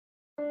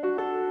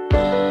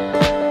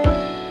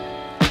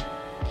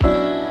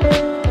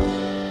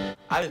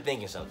I've been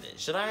thinking something.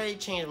 Should I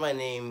change my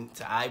name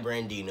to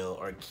iBrandino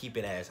or keep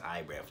it as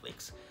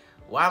iBrandflix?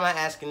 Why am I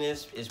asking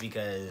this? Is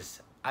because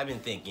I've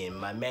been thinking.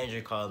 My manager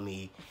called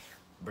me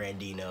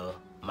Brandino.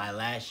 My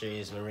last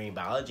year's marine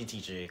biology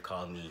teacher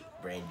called me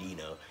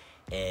Brandino.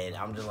 And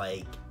I'm just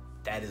like,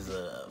 that is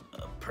a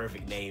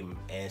perfect name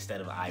instead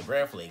of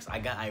iBrandflix. I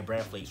got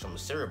iBrandflix from a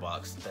cereal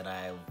box that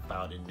I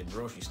found in the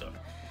grocery store.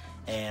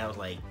 And I was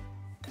like,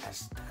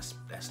 that's nice.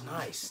 That's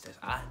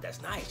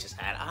nice. Just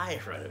add I in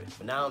front of it.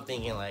 But now I'm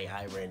thinking like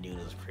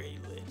iBrandino is pretty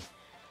lit.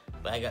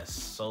 But I got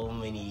so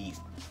many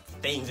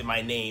things in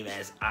my name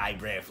as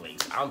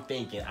iBrandflix. I'm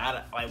thinking,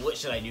 like, what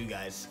should I do,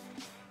 guys?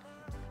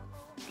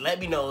 Let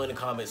me know in the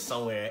comments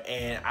somewhere.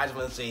 And I just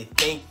want to say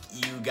thank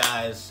you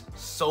guys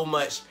so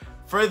much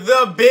for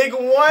the big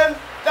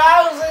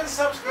 1,000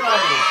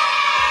 subscribers.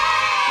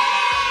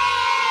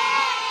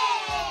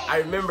 I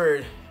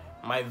remembered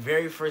my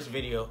very first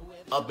video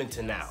up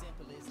until now.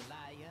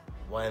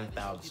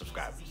 1,000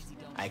 subscribers.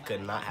 I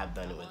could not have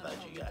done it without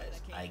you guys.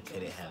 I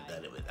couldn't have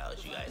done it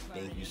without you guys.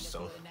 Thank you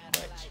so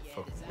much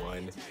for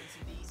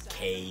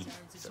 1K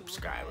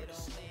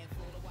subscribers.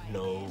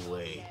 No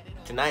way.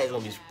 Tonight is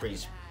gonna be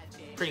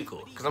pretty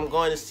cool because I'm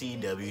going to see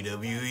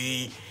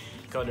WWE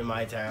come to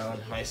my town,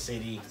 my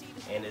city,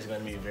 and it's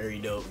gonna be very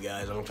dope,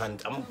 guys. I'm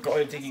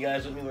going to take you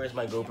guys with me. Where's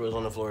my GoPro's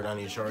on the floor down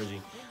here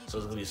charging, so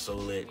it's gonna be so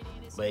lit.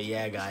 But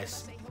yeah,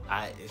 guys,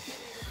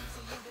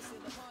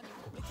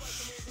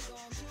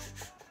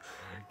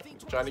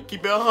 trying to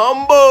keep it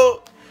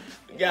humble,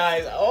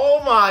 guys.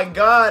 Oh my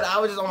god, I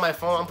was just on my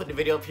phone. I'm putting the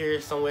video up here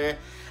somewhere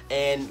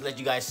and let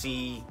you guys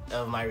see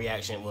of my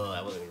reaction. Well,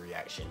 that wasn't a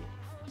reaction.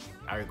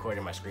 I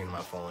recorded my screen on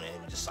my phone and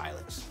it was just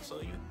silence, so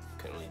you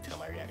couldn't really tell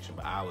my reaction,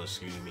 but I was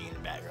screaming in the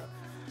background.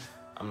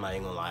 I'm not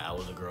even gonna lie, I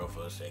was a girl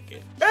for a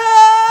second.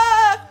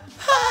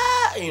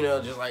 You know,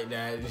 just like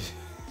that.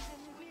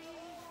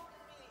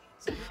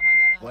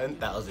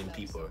 1,000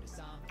 people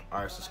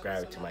are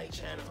subscribed to my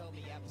channel,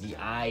 the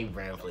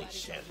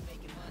iBrandflix channel.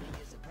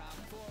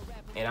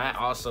 And I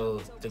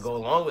also, to go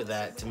along with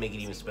that, to make it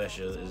even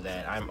special, is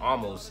that I'm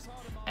almost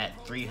at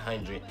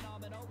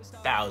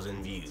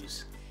 300,000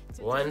 views.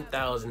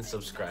 1,000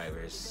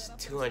 subscribers,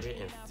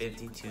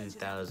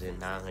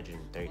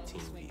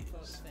 252,913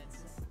 views.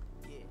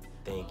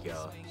 Thank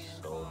y'all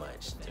so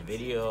much. The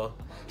video.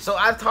 So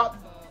I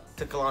talked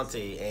to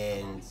Kalante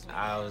and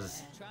I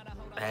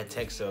had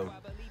texted him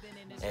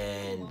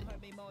and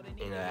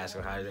asked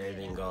him how's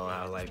everything going,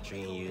 how's life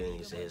treating you, and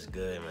he said it's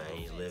good, man.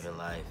 He's living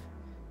life.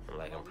 I'm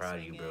like, I'm proud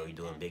of you, bro. You're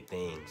doing big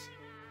things.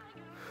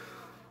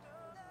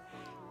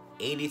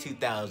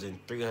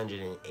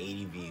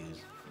 82,380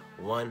 views,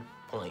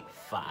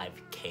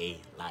 1.5K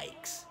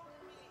likes,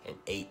 and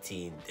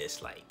 18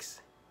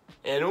 dislikes,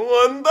 and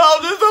 1,000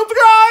 subscribers!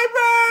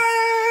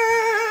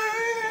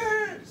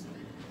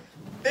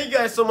 Thank you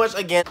guys so much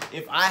again.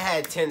 If I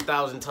had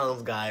 10,000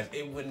 tongues, guys,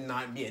 it would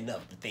not be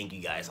enough to thank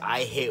you guys.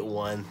 I hit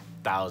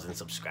 1,000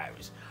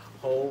 subscribers.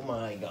 Oh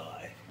my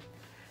god.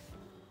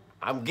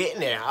 I'm getting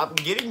there. I'm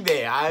getting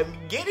there. I'm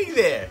getting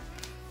there.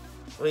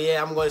 Well,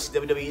 yeah, I'm going to see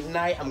WWE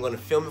tonight. I'm going to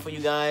film it for you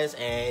guys.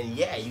 And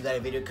yeah, you got a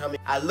video coming.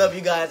 I love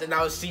you guys, and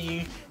I'll see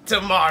you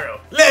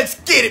tomorrow. Let's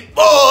get it,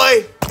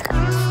 boy!